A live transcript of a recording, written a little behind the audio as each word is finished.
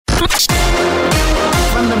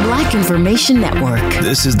From the Black Information Network,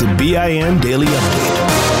 this is the BIN Daily Update.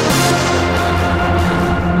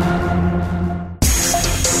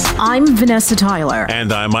 I'm Vanessa Tyler.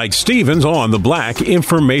 And I'm Mike Stevens on the Black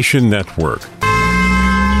Information Network.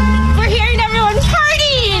 We're hearing everyone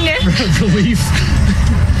partying! Relief.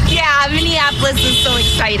 Yeah, Minneapolis is so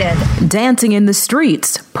excited. Dancing in the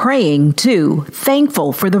streets, praying too,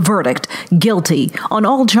 thankful for the verdict, guilty on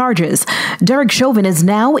all charges. Derek Chauvin is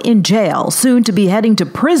now in jail, soon to be heading to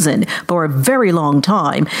prison for a very long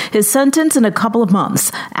time. His sentence in a couple of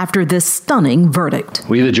months after this stunning verdict.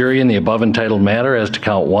 We, the jury, in the above entitled matter as to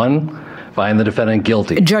count 1, find the defendant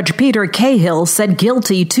guilty. Judge Peter Cahill said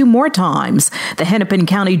guilty 2 more times. The Hennepin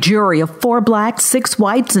County jury of 4 blacks, 6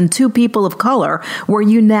 whites, and 2 people of color were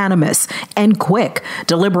unanimous and quick,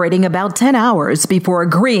 deliberating about 10 hours before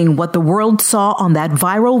agreeing what the world saw on that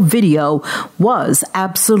viral video was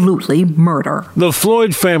absolutely murder. The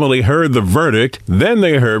Floyd family heard the verdict, then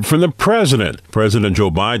they heard from the president. President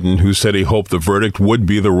Joe Biden, who said he hoped the verdict would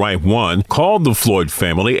be the right one, called the Floyd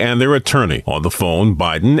family and their attorney. On the phone,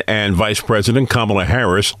 Biden and Vice President Kamala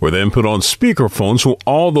Harris were then put on speakerphone so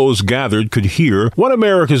all those gathered could hear what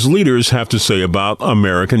America's leaders have to say about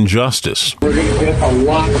American justice. We're going to get a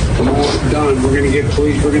lot more done. We're going to get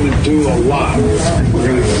police. We're going to do a lot. We're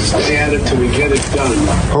going to stay at it till we get it done.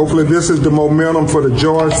 Hopefully this is the momentum for the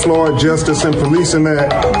George Floyd Justice and Policing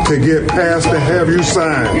Act to get passed and have you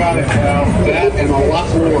sign. Got it. That and a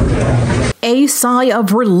lot more. A sigh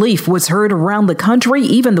of relief was heard around the country,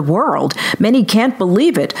 even the world. Many can't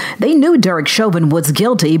believe it. They knew Derek Chauvin was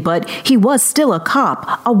guilty, but he was still a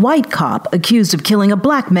cop, a white cop, accused of killing a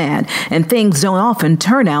black man, and things don't often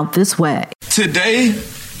turn out this way. Today,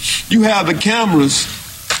 you have the cameras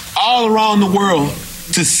all around the world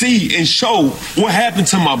to see and show what happened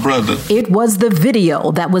to my brother. It was the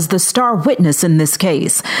video that was the star witness in this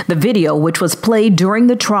case. The video which was played during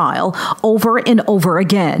the trial over and over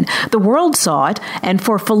again. The world saw it, and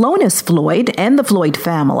for Philonise Floyd and the Floyd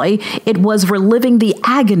family, it was reliving the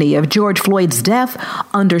agony of George Floyd's death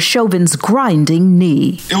under Chauvin's grinding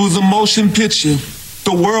knee. It was a motion picture.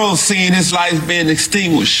 The world seeing his life being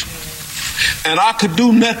extinguished. And I could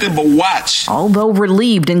do nothing but watch. Although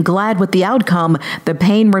relieved and glad with the outcome, the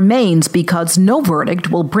pain remains because no verdict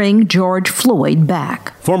will bring George Floyd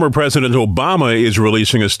back. Former President Obama is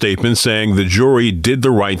releasing a statement saying the jury did the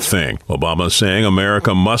right thing. Obama is saying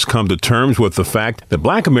America must come to terms with the fact that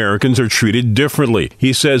black Americans are treated differently.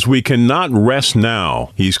 He says we cannot rest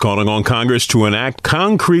now. He's calling on Congress to enact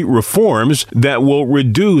concrete reforms that will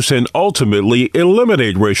reduce and ultimately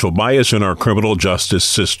eliminate racial bias in our criminal justice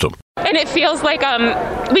system. And it feels like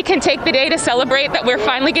we can take the day to celebrate that we're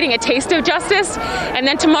finally getting a taste of justice. And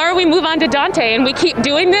then tomorrow we move on to Dante, and we keep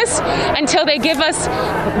doing this until they give us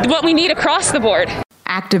what we need across the board.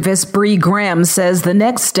 Activist Bree Graham says the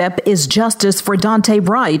next step is justice for Dante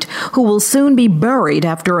Wright, who will soon be buried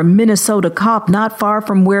after a Minnesota cop not far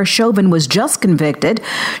from where Chauvin was just convicted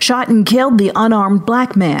shot and killed the unarmed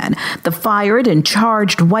black man. The fired and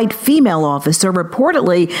charged white female officer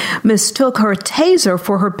reportedly mistook her taser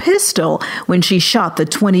for her pistol when she shot the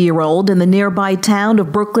 20-year-old in the nearby town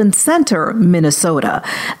of Brooklyn Center, Minnesota.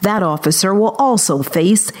 That officer will also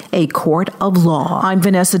face a court of law. I'm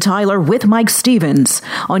Vanessa Tyler with Mike Stevens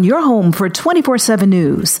on your home for 24/7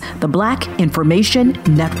 News, the Black Information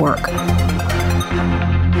Network.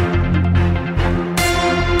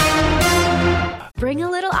 Bring a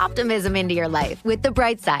little optimism into your life with The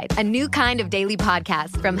Bright Side, a new kind of daily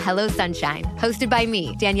podcast from Hello Sunshine, hosted by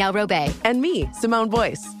me, Danielle Robay. And me, Simone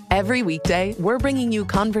Boyce. Every weekday, we're bringing you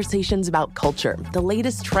conversations about culture, the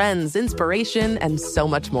latest trends, inspiration, and so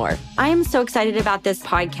much more. I am so excited about this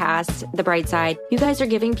podcast, The Bright Side. You guys are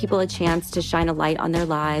giving people a chance to shine a light on their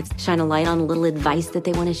lives, shine a light on a little advice that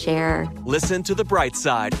they want to share. Listen to The Bright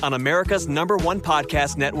Side on America's #1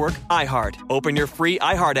 podcast network, iHeart. Open your free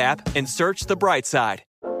iHeart app and search The Bright Side.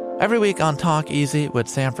 Every week on Talk Easy with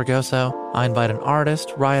Sam Fragoso, I invite an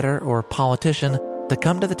artist, writer, or politician to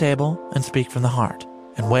come to the table and speak from the heart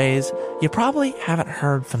in ways you probably haven't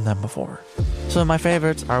heard from them before. Some of my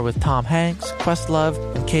favorites are with Tom Hanks, Questlove,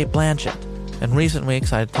 and Cate Blanchett. In recent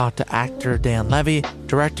weeks, I talked to actor Dan Levy,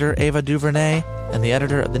 director Ava DuVernay, and the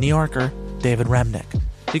editor of The New Yorker, David Remnick.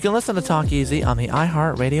 You can listen to Talk Easy on the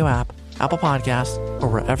iHeartRadio app, Apple Podcasts, or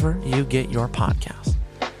wherever you get your podcasts.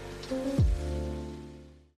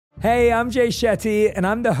 Hey, I'm Jay Shetty, and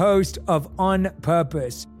I'm the host of On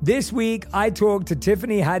Purpose. This week, I talked to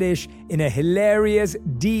Tiffany Haddish in a hilarious,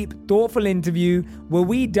 deep, thoughtful interview where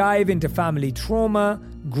we dive into family trauma,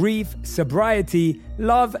 grief, sobriety,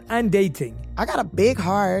 love, and dating. I got a big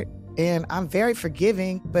heart, and I'm very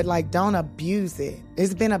forgiving, but don't abuse it.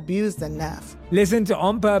 It's been abused enough. Listen to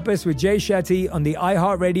On Purpose with Jay Shetty on the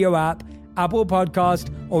iHeartRadio app, Apple Podcast,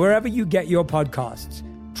 or wherever you get your podcasts.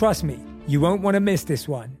 Trust me, you won't want to miss this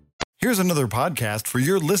one. Here's another podcast for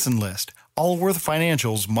your listen list. Allworth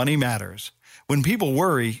Financial's Money Matters. When people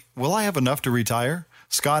worry, will I have enough to retire?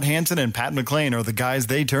 Scott Hansen and Pat McClain are the guys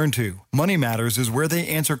they turn to. Money Matters is where they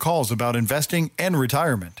answer calls about investing and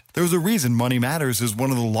retirement. There's a reason Money Matters is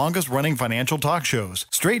one of the longest-running financial talk shows.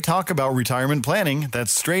 Straight talk about retirement planning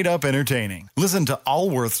that's straight up entertaining. Listen to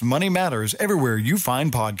Allworth's Money Matters everywhere you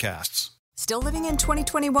find podcasts. Still living in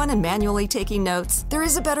 2021 and manually taking notes? There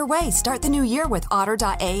is a better way. Start the new year with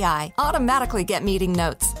Otter.ai. Automatically get meeting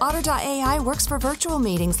notes. Otter.ai works for virtual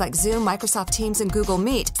meetings like Zoom, Microsoft Teams, and Google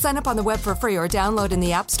Meet. Sign up on the web for free or download in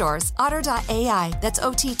the app stores. Otter.ai. That's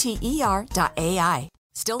OTTER.ai.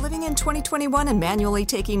 Still living in 2021 and manually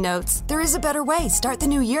taking notes? There is a better way. Start the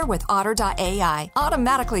new year with Otter.ai.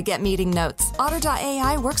 Automatically get meeting notes.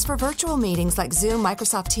 Otter.ai works for virtual meetings like Zoom,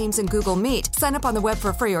 Microsoft Teams, and Google Meet. Sign up on the web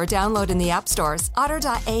for free or download in the app stores.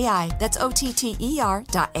 Otter.ai. That's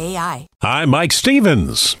OTTER.ai. Hi, Mike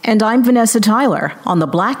Stevens. And I'm Vanessa Tyler on the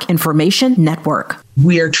Black Information Network.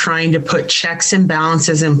 We are trying to put checks and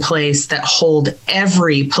balances in place that hold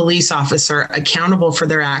every police officer accountable for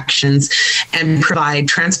their actions and provide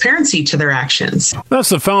transparency to their actions. That's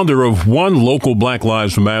the founder of one local Black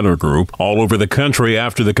Lives Matter group. All over the country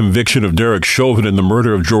after the conviction of Derek Chauvin in the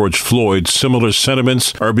murder of George Floyd, similar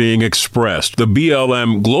sentiments are being expressed. The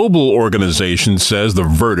BLM Global Organization says the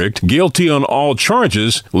verdict, guilty on all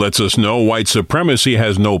charges, lets us know white supremacy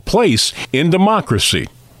has no place in democracy.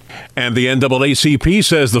 And the NAACP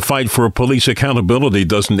says the fight for police accountability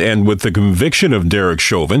doesn't end with the conviction of Derek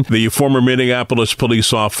Chauvin. The former Minneapolis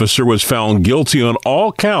police officer was found guilty on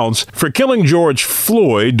all counts for killing George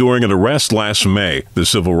Floyd during an arrest last May. The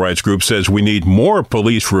civil rights group says we need more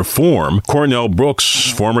police reform. Cornell Brooks,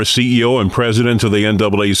 former CEO and president of the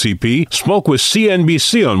NAACP, spoke with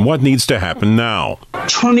CNBC on what needs to happen now.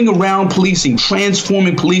 Turning around policing,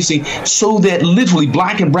 transforming policing so that literally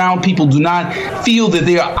black and brown people do not feel that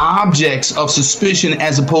they are objects of suspicion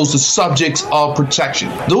as opposed to subjects of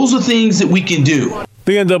protection. Those are things that we can do.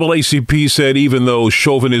 The NAACP said even though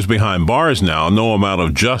Chauvin is behind bars now, no amount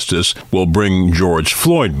of justice will bring George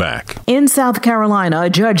Floyd back. In South Carolina, a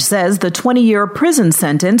judge says the 20-year prison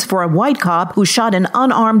sentence for a white cop who shot an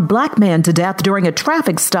unarmed black man to death during a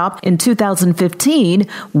traffic stop in 2015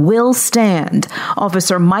 will stand.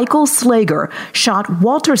 Officer Michael Slager shot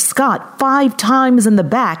Walter Scott 5 times in the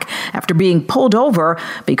back after being pulled over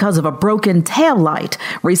because of a broken taillight.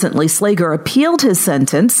 Recently, Slager appealed his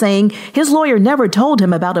sentence, saying his lawyer never told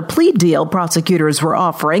him about a plea deal prosecutors were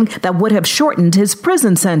offering that would have shortened his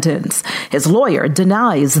prison sentence. His lawyer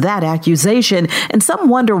denies that accusation, and some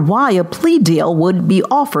wonder why a plea deal would be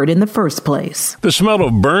offered in the first place. The smell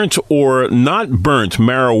of burnt or not burnt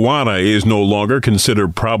marijuana is no longer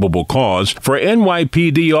considered probable cause for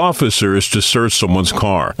NYPD officers to search someone's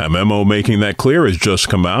car. A memo making that clear has just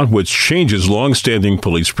come out, which changes long-standing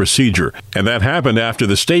police procedure. And that happened after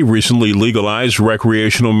the state recently legalized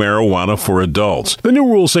recreational marijuana for adults. The new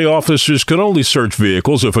rules say officers can only search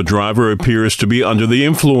vehicles if a driver appears to be under the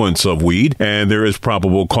influence of weed and there is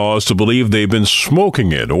probable cause to believe they've been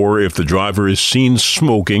smoking it, or if the driver is seen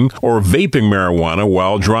smoking or vaping marijuana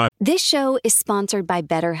while driving. This show is sponsored by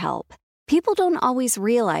BetterHelp. People don't always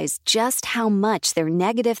realize just how much their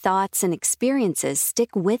negative thoughts and experiences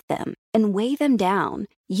stick with them and weigh them down.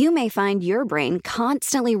 You may find your brain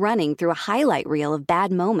constantly running through a highlight reel of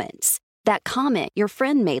bad moments. That comment your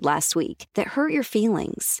friend made last week that hurt your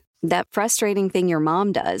feelings. That frustrating thing your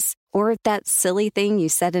mom does. Or that silly thing you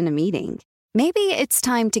said in a meeting. Maybe it's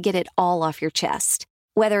time to get it all off your chest.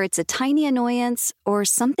 Whether it's a tiny annoyance or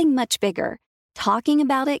something much bigger, talking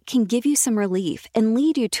about it can give you some relief and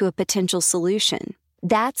lead you to a potential solution.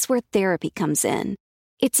 That's where therapy comes in.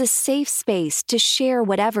 It's a safe space to share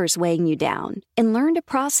whatever's weighing you down and learn to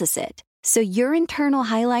process it so your internal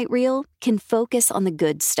highlight reel can focus on the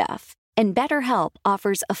good stuff. And BetterHelp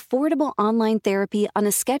offers affordable online therapy on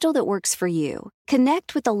a schedule that works for you.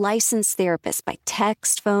 Connect with a licensed therapist by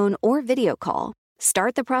text, phone, or video call.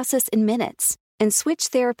 Start the process in minutes and switch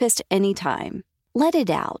therapist anytime. Let it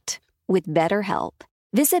out with BetterHelp.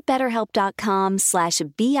 Visit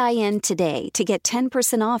BetterHelp.com/BIN today to get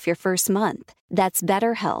 10% off your first month. That's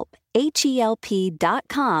BetterHelp,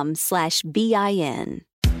 HELP.com/BIN.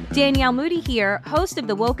 Danielle Moody here, host of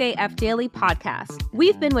the Woke AF Daily podcast.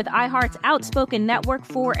 We've been with iHeart's Outspoken Network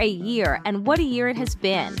for a year, and what a year it has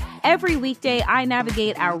been. Every weekday, I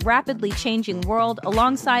navigate our rapidly changing world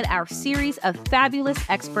alongside our series of fabulous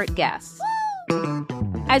expert guests.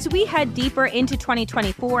 As we head deeper into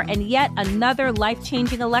 2024 and yet another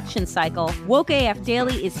life-changing election cycle, Woke AF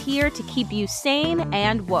Daily is here to keep you sane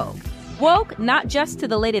and woke. Woke not just to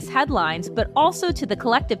the latest headlines, but also to the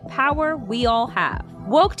collective power we all have.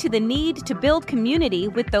 Woke to the need to build community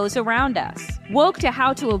with those around us. Woke to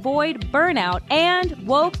how to avoid burnout, and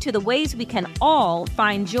woke to the ways we can all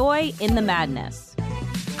find joy in the madness.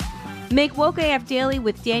 Make Woke AF Daily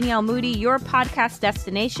with Danielle Moody your podcast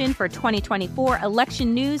destination for 2024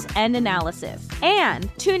 election news and analysis.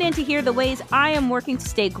 And tune in to hear the ways I am working to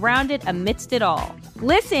stay grounded amidst it all.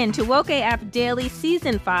 Listen to Woke AF Daily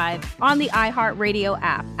Season 5 on the iHeartRadio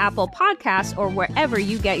app, Apple Podcasts, or wherever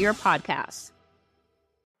you get your podcasts.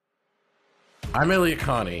 I'm Elliot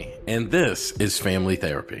Connie, and this is Family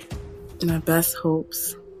Therapy. My best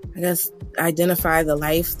hopes, I guess, identify the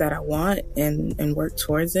life that I want and work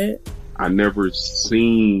towards it. I never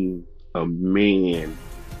seen a man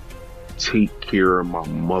take care of my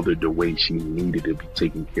mother the way she needed to be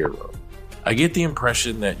taken care of. I get the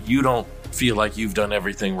impression that you don't feel like you've done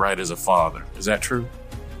everything right as a father. Is that true?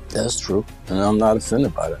 That's true, and I'm not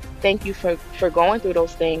offended by that. Thank you for going through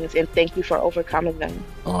those things, and thank you for overcoming them.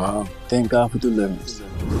 Wow. Thank God for deliverance.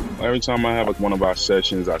 Every time I have one of our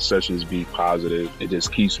sessions be positive. It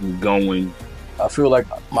just keeps me going. I feel like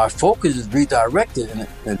my focus is redirected in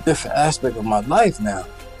a different aspect of my life now.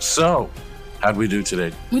 So, how'd we do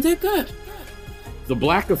today? We did good. The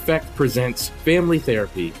Black Effect presents Family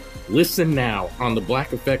Therapy. Listen now on the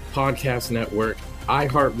Black Effect Podcast Network,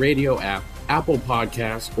 iHeartRadio app, Apple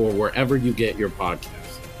Podcasts, or wherever you get your podcasts.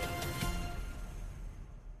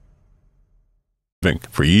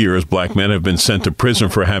 For years, black men have been sent to prison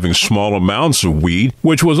for having small amounts of weed,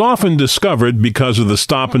 which was often discovered because of the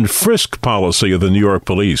stop and frisk policy of the New York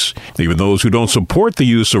police. Even those who don't support the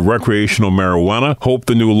use of recreational marijuana hope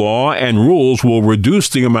the new law and rules will reduce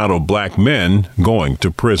the amount of black men going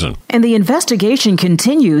to prison. And the investigation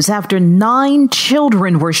continues after 9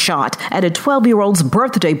 children were shot at a 12-year-old's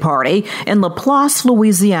birthday party in Laplace,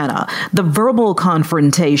 Louisiana. The verbal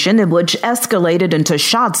confrontation, which escalated into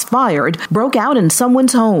shots fired, broke out in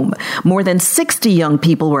someone's home. More than 60 young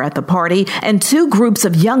people were at the party, and 2 groups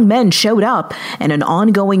of young men showed up, and an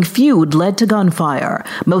ongoing feud led to gunfire.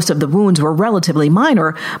 Most of the wounds were relatively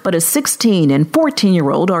minor, but a 16 and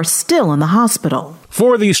 14-year-old are still in the hospital.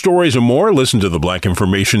 For these stories and more, listen to the Black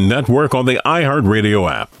Information Network on the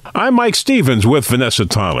iHeartRadio app. I'm Mike Stevens with Vanessa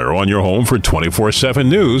Tyler on your home for 24/7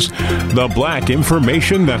 News, the Black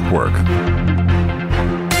Information Network.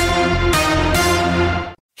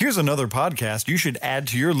 Here's another podcast you should add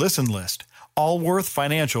to your listen list. Allworth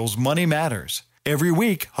Financial's Money Matters. Every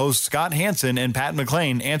week, hosts Scott Hansen and Pat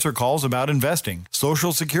McClain answer calls about investing,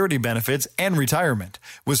 Social Security benefits, and retirement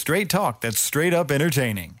with straight talk that's straight up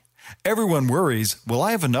entertaining. Everyone worries, will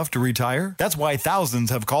I have enough to retire? That's why thousands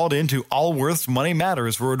have called into Allworth's Money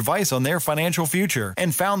Matters for advice on their financial future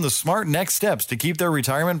and found the smart next steps to keep their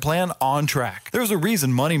retirement plan on track. There's a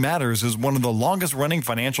reason Money Matters is one of the longest running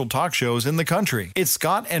financial talk shows in the country. It's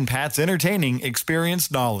Scott and Pat's entertaining, experienced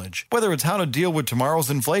knowledge. Whether it's how to deal with tomorrow's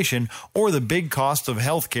inflation or the big costs of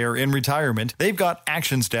healthcare in retirement, they've got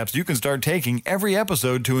action steps you can start taking every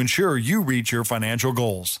episode to ensure you reach your financial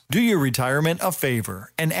goals. Do your retirement a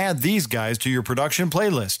favor and add these guys to your production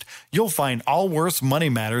playlist. You'll find Allworth's Money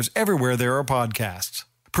Matters everywhere there are podcasts.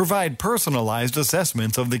 Provide personalized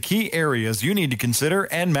assessments of the key areas you need to consider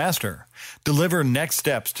and master. Deliver next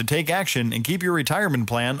steps to take action and keep your retirement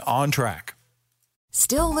plan on track.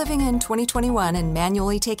 Still living in 2021 and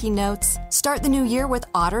manually taking notes? Start the new year with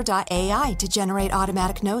Otter.ai to generate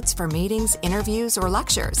automatic notes for meetings, interviews, or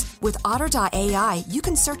lectures. With Otter.ai, you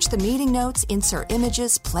can search the meeting notes, insert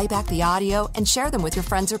images, play back the audio, and share them with your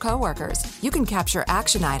friends or coworkers. You can capture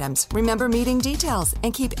action items, remember meeting details,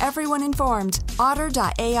 and keep everyone informed.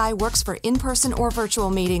 Otter.ai works for in-person or virtual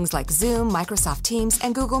meetings like Zoom, Microsoft Teams,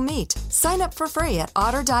 and Google Meet. Sign up for free at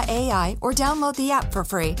Otter.ai or download the app for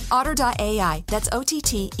free. Otter.ai, that's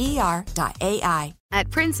OTTER.ai.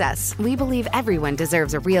 At Princess, we believe everyone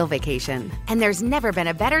deserves a real vacation. And there's never been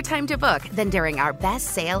a better time to book than during our best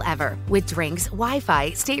sale ever. With drinks,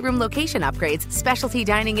 Wi-Fi, stateroom location upgrades, specialty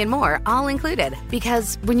dining, and more, all included.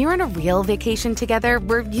 Because when you're on a real vacation together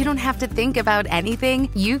where you don't have to think about anything,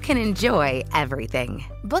 you can enjoy everything.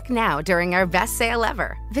 Book now during our best sale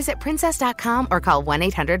ever. Visit princess.com or call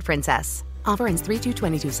 1-800-PRINCESS. Offer ends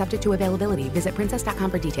 3/2/22, subject to availability. Visit princess.com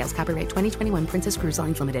for details. Copyright 2021 Princess Cruise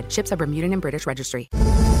Lines Limited. Ships are Bermudan and British Registry.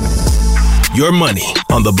 Your money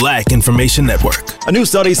on the Black Information Network. A new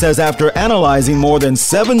study says after analyzing more than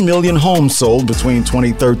 7 million homes sold between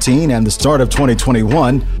 2013 and the start of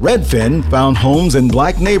 2021, Redfin found homes in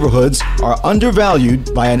black neighborhoods are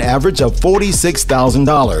undervalued by an average of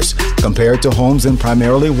 $46,000 compared to homes in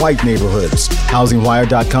primarily white neighborhoods.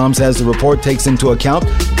 HousingWire.com says the report takes into account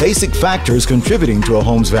basic factors contributing to a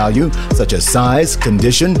home's value, such as size,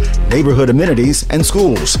 condition, neighborhood amenities, and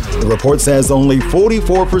schools. The report says only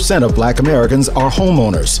 44% of black Americans are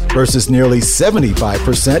homeowners versus nearly 75%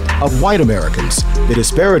 of white Americans. The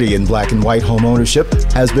disparity in black and white home ownership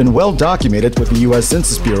has been well documented, with the U.S.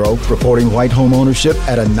 Census Bureau reporting white home ownership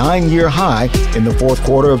at a 9-year high in the fourth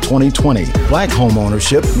quarter of 2020. Black home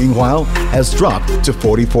ownership, meanwhile, has dropped to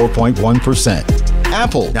 44.1%.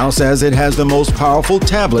 Apple now says it has the most powerful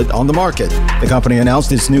tablet on the market. The company announced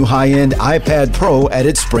its new high-end iPad Pro at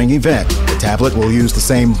its spring event. The tablet will use the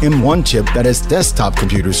same M1 chip that its desktop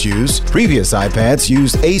computers use. Previous iPads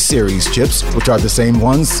used A-series chips, which are the same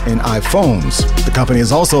ones in iPhones. The company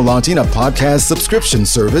is also launching a podcast subscription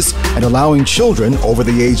service and allowing children over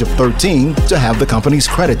the age of 13 to have the company's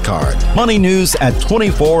credit card. Money news at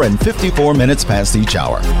 24 and 54 minutes past each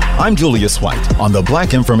hour. I'm Julius White on the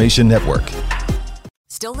Black Information Network.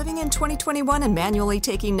 Still living in 2021 and manually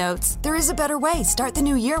taking notes? There is a better way. Start the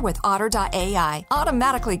new year with Otter.ai.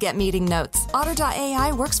 Automatically get meeting notes.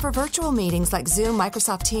 Otter.ai works for virtual meetings like Zoom,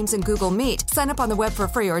 Microsoft Teams, and Google Meet. Sign up on the web for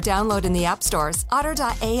free or download in the app stores.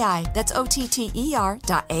 Otter.ai. That's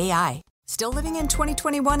OTTER.ai. Still living in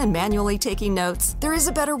 2021 and manually taking notes? There is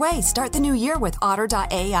a better way. Start the new year with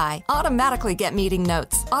Otter.ai. Automatically get meeting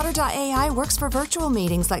notes. Otter.ai works for virtual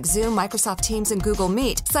meetings like Zoom, Microsoft Teams, and Google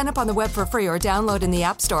Meet. Sign up on the web for free or download in the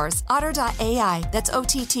app stores. Otter.ai. That's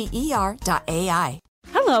OTTER.ai.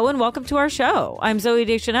 Hello and welcome to our show. I'm Zoe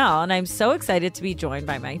Deschanel, and I'm so excited to be joined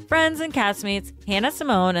by my friends and castmates Hannah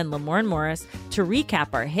Simone and Lamorne Morris to recap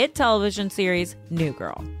our hit television series, New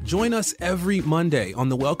Girl. Join us every Monday on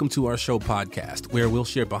the Welcome to Our Show podcast, where we'll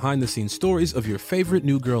share behind-the-scenes stories of your favorite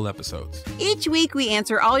New Girl episodes. Each week, we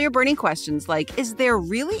answer all your burning questions like, is there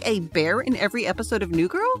really a bear in every episode of New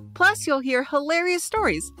Girl? Plus, you'll hear hilarious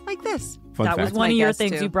stories like this. That was one of your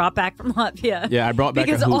things you brought back from Latvia. Yeah, I brought back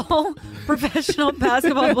because a hoop. All professional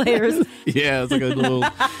basketball players. Yeah, it's like a little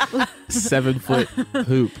 7-foot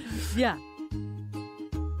hoop. Yeah.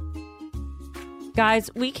 Guys,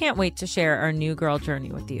 we can't wait to share our New Girl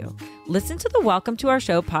journey with you. Listen to the Welcome to Our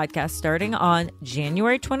Show podcast starting on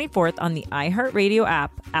January 24th on the iHeartRadio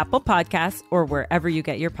app, Apple Podcasts, or wherever you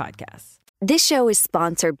get your podcasts. This show is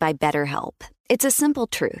sponsored by BetterHelp. It's a simple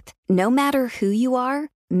truth. No matter who you are,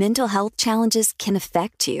 mental health challenges can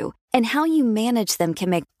affect you, and how you manage them can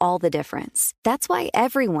make all the difference. That's why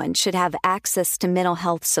everyone should have access to mental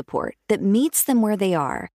health support that meets them where they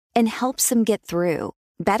are and helps them get through.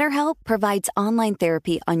 BetterHelp provides online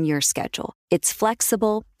therapy on your schedule. It's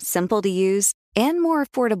flexible, simple to use, and more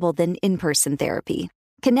affordable than in-person therapy.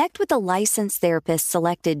 Connect with a licensed therapist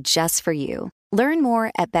selected just for you. Learn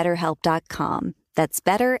more at BetterHelp.com. That's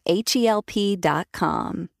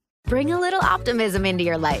BetterHelp.com. Bring a little optimism into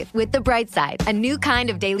your life with The Bright Side, a new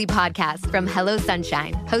kind of daily podcast from Hello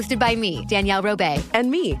Sunshine, hosted by me, Danielle Robay.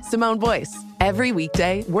 And me, Simone Boyce. Every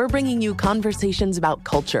weekday, we're bringing you conversations about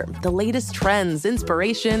culture, the latest trends,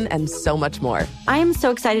 inspiration, and so much more. I am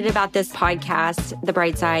so excited about this podcast, The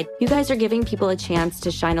Bright Side. You guys are giving people a chance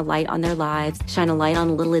to shine a light on their lives, shine a light on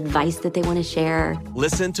a little advice that they want to share.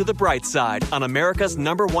 Listen to The Bright Side on America's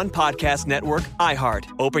 #1 podcast network, iHeart.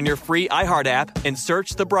 Open your free iHeart app and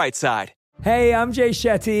search The Bright Side. Hey, I'm Jay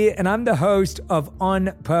Shetty, and I'm the host of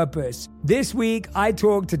On Purpose. This week, I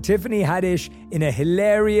talked to Tiffany Haddish in a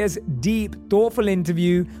hilarious, deep, thoughtful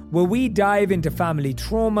interview where we dive into family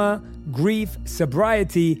trauma, grief,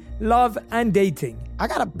 sobriety, love, and dating. I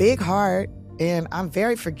got a big heart, and I'm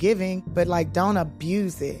very forgiving, but don't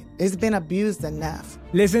abuse it. It's been abused enough.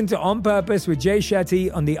 Listen to On Purpose with Jay Shetty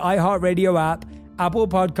on the iHeartRadio app, Apple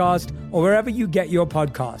Podcast, or wherever you get your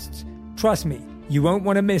podcasts. Trust me, you won't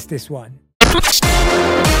want to miss this one.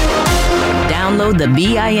 Download the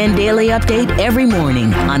BIN Daily Update every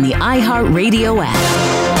morning on the iHeartRadio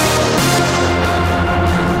app.